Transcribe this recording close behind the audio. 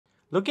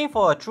Looking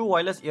for a true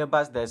wireless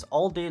earbuds that is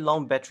all day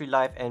long battery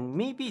life and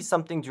maybe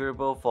something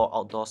durable for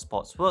outdoor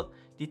sports work,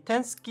 the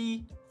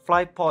Tensky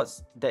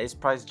Flypods that is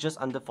priced just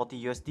under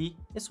 40 USD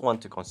is one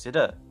to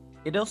consider.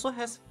 It also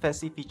has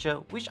fancy feature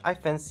which I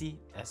fancy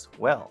as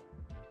well.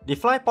 The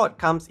Flypod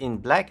comes in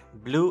black,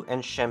 blue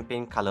and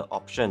champagne color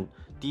option.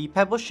 The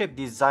pebble-shaped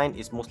design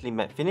is mostly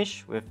matte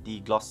finish with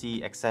the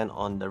glossy accent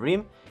on the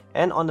rim,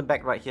 and on the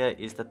back right here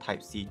is the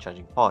Type-C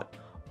charging port.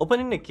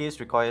 Opening the case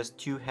requires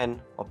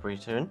two-hand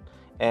operation,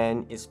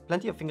 and it's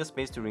plenty of finger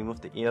space to remove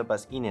the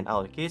earbuds in and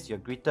out of the case. You're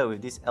greeted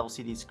with this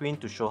LCD screen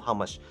to show how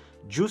much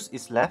juice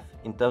is left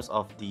in terms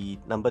of the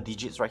number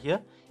digits right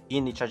here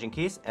in the charging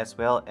case, as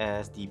well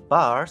as the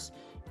bars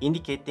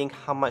indicating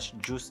how much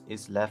juice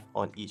is left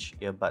on each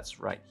earbuds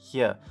right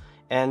here.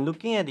 And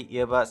looking at the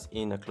earbuds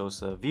in a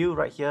closer view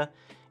right here,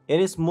 it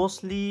is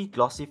mostly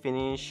glossy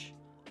finish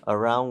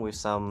around with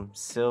some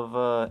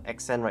silver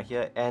accent right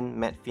here and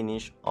matte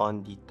finish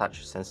on the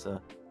touch sensor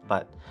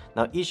bud.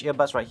 Now each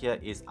earbuds right here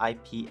is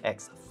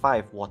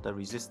IPX5 water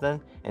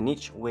resistant and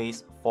each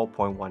weighs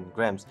 4.1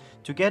 grams.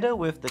 Together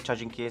with the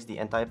charging case, the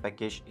entire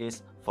package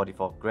is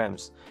 44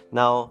 grams.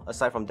 Now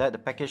aside from that, the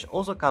package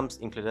also comes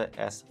included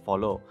as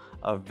follow: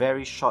 a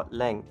very short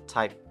length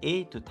Type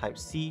A to Type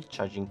C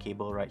charging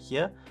cable right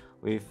here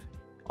with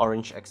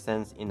orange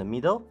accents in the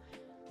middle,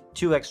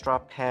 2 extra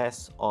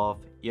pairs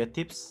of ear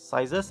tips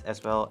sizes,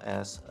 as well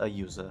as a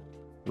user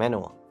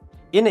manual.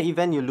 In the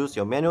event you lose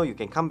your manual, you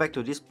can come back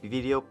to this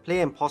video, play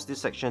and pause this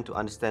section to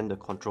understand the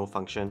control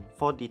function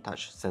for the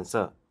touch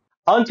sensor.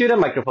 Onto the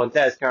microphone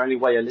test. Currently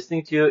what you're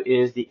listening to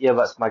is the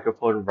earbuds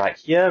microphone right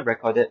here,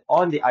 recorded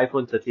on the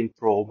iPhone 13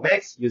 Pro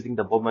Max using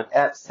the Bowman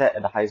app set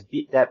at the highest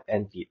beat depth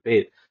and beat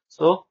rate.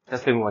 So,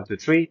 testing 1, 2,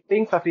 3,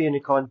 pink fluffy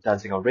unicorn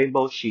dancing on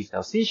rainbows, she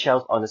sells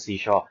seashells on the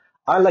seashore.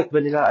 I like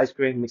vanilla ice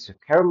cream mixed with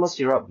caramel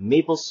syrup,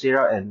 maple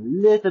syrup,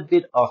 and little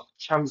bit of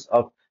chunks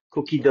of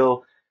cookie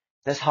dough.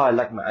 That's how I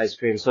like my ice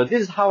cream. So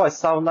this is how I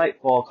sound like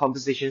for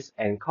conversations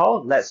and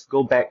call. Let's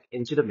go back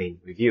into the main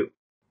review.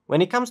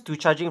 When it comes to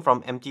charging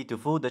from empty to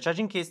full, the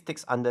charging case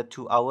takes under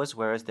 2 hours,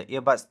 whereas the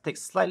earbuds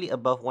takes slightly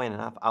above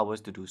 1.5 hours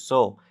to do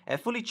so.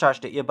 At fully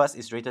charged, the earbuds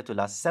is rated to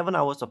last 7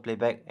 hours of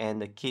playback,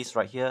 and the case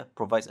right here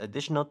provides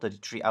additional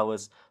 33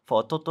 hours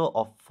for a total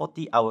of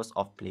 40 hours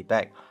of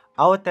playback.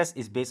 Our test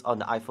is based on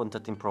the iPhone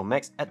 13 Pro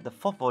Max. At the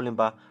 4th volume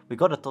bar, we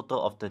got a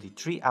total of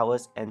 33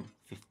 hours and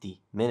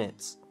 50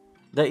 minutes.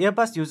 The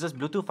earbuds uses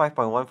Bluetooth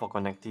 5.1 for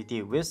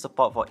connectivity with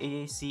support for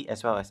AAC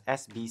as well as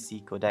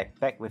SBC codec,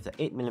 backed with the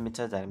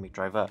 8mm dynamic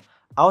driver.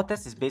 Our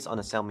test is based on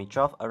the Xiaomi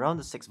 12 around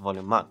the 6th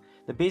volume mark.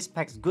 The base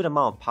packs good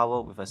amount of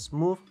power with a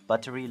smooth,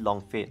 buttery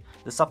long fade.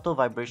 The subtle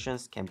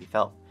vibrations can be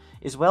felt.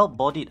 It's well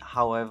bodied,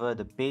 however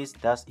the bass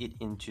does eat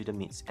into the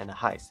mids and the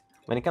highs.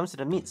 When it comes to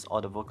the mids or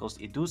the vocals,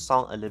 it do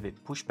sound a little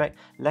bit pushback,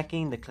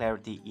 lacking the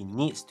clarity it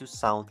needs to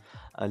sound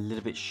a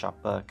little bit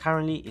sharper.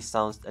 Currently, it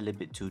sounds a little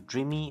bit too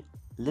dreamy,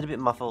 a little bit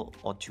muffled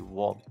or too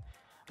warm.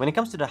 When it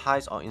comes to the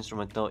highs or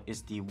instrumental,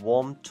 it's the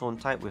warm tone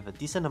type with a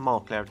decent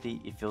amount of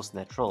clarity. It feels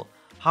natural.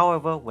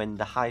 However, when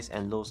the highs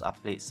and lows are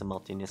played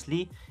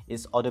simultaneously,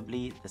 it's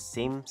audibly the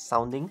same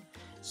sounding,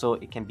 so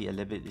it can be a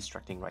little bit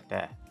distracting right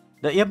there.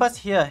 The earbuds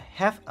here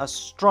have a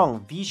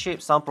strong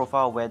V-shaped sound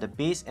profile where the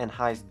bass and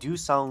highs do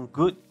sound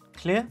good,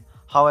 clear.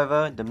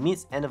 However, the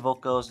mids and the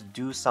vocals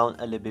do sound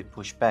a little bit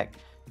pushed back.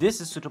 This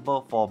is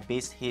suitable for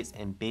bass hits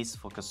and bass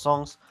focused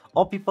songs,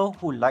 or people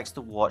who likes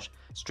to watch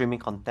streaming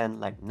content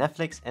like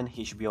Netflix and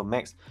HBO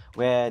Max,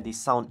 where the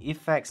sound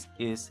effects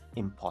is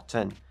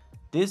important.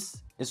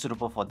 This is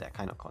suitable for that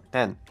kind of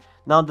content.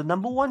 Now, the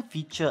number one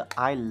feature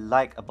I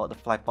like about the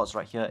Flypods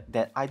right here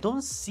that I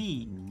don't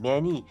see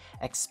many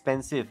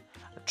expensive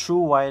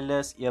true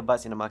wireless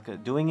earbuds in the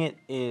market doing it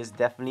is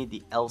definitely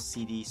the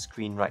LCD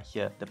screen right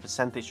here. The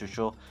percentage to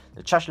show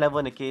the charge level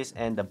in the case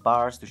and the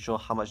bars to show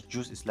how much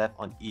juice is left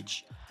on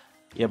each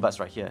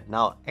earbuds right here.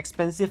 Now,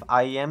 expensive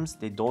IEMs,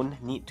 they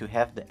don't need to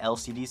have the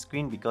LCD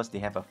screen because they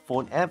have a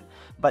phone app,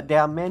 but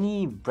there are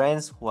many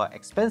brands who are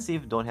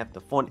expensive, don't have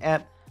the phone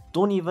app,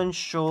 don't even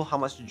show how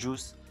much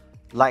juice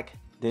like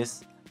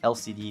this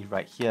LCD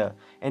right here.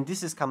 And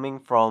this is coming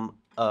from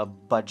a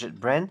budget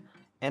brand,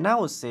 and I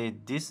would say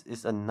this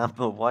is a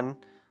number one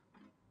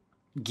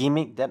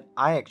gimmick that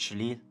I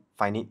actually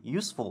find it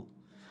useful.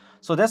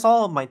 So that's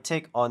all my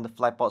take on the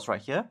Flypods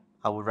right here.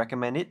 I would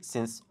recommend it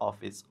since of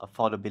its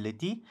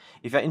affordability.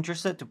 If you're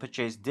interested to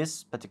purchase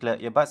this particular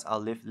earbuds,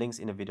 I'll leave links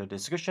in the video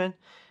description.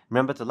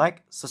 Remember to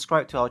like,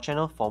 subscribe to our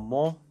channel for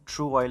more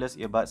true wireless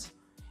earbuds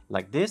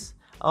like this.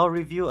 I'll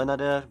review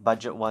another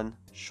budget one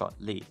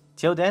shortly.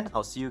 Till then,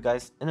 I'll see you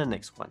guys in the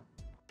next one.